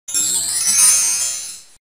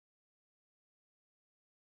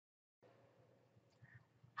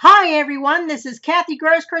Hi everyone, this is Kathy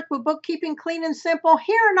Grosskirk with Bookkeeping Clean and Simple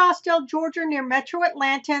here in Austell, Georgia near Metro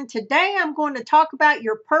Atlanta. And today I'm going to talk about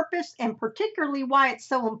your purpose and particularly why it's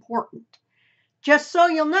so important. Just so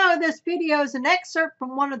you'll know, this video is an excerpt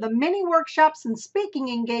from one of the many workshops and speaking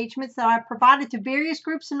engagements that I've provided to various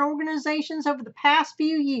groups and organizations over the past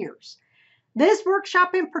few years. This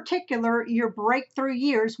workshop in particular, Your Breakthrough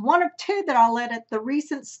Years, one of two that I led at the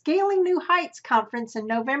recent Scaling New Heights conference in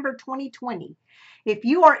November 2020. If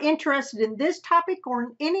you are interested in this topic or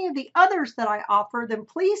in any of the others that I offer, then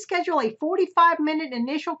please schedule a 45-minute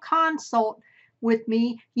initial consult with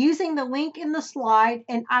me using the link in the slide,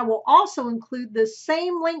 and I will also include the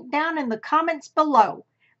same link down in the comments below.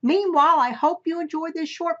 Meanwhile, I hope you enjoy this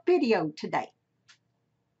short video today.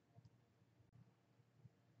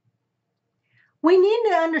 We need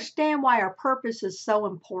to understand why our purpose is so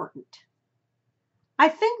important. I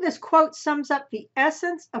think this quote sums up the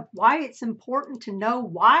essence of why it's important to know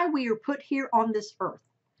why we are put here on this earth.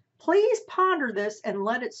 Please ponder this and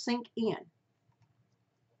let it sink in.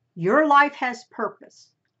 Your life has purpose.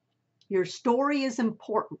 Your story is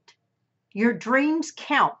important. Your dreams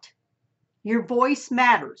count. Your voice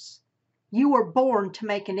matters. You were born to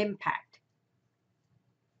make an impact.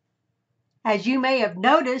 As you may have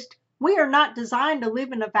noticed, we are not designed to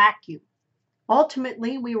live in a vacuum.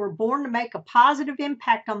 Ultimately, we were born to make a positive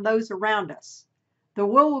impact on those around us. The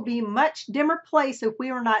world will be a much dimmer place if we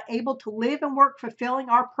are not able to live and work fulfilling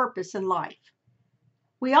our purpose in life.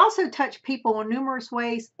 We also touch people in numerous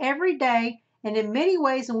ways every day and in many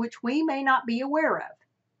ways in which we may not be aware of.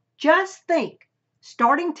 Just think,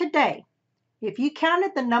 starting today, if you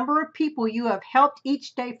counted the number of people you have helped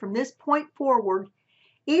each day from this point forward,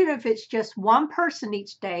 even if it's just one person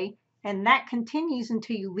each day, and that continues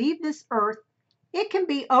until you leave this earth, it can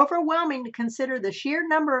be overwhelming to consider the sheer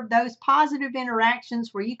number of those positive interactions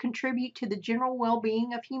where you contribute to the general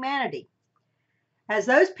well-being of humanity. As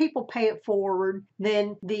those people pay it forward,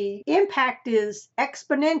 then the impact is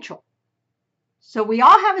exponential. So we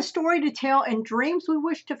all have a story to tell and dreams we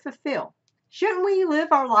wish to fulfill. Shouldn't we live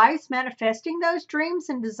our lives manifesting those dreams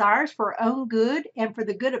and desires for our own good and for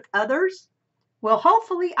the good of others? Well,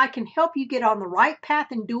 hopefully I can help you get on the right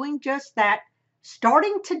path in doing just that,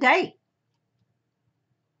 starting today.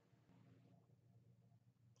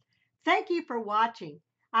 Thank you for watching.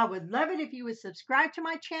 I would love it if you would subscribe to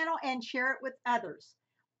my channel and share it with others.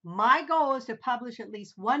 My goal is to publish at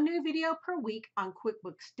least one new video per week on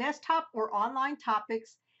QuickBooks Desktop or online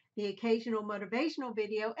topics, the occasional motivational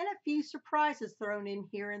video, and a few surprises thrown in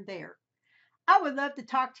here and there. I would love to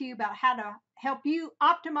talk to you about how to help you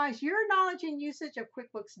optimize your knowledge and usage of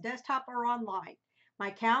QuickBooks Desktop or online. My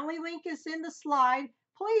Calendly link is in the slide.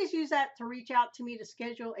 Please use that to reach out to me to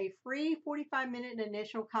schedule a free 45-minute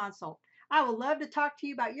initial consult. I would love to talk to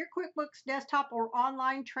you about your QuickBooks Desktop or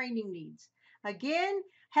online training needs. Again,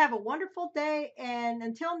 have a wonderful day, and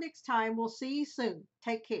until next time, we'll see you soon.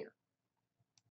 Take care.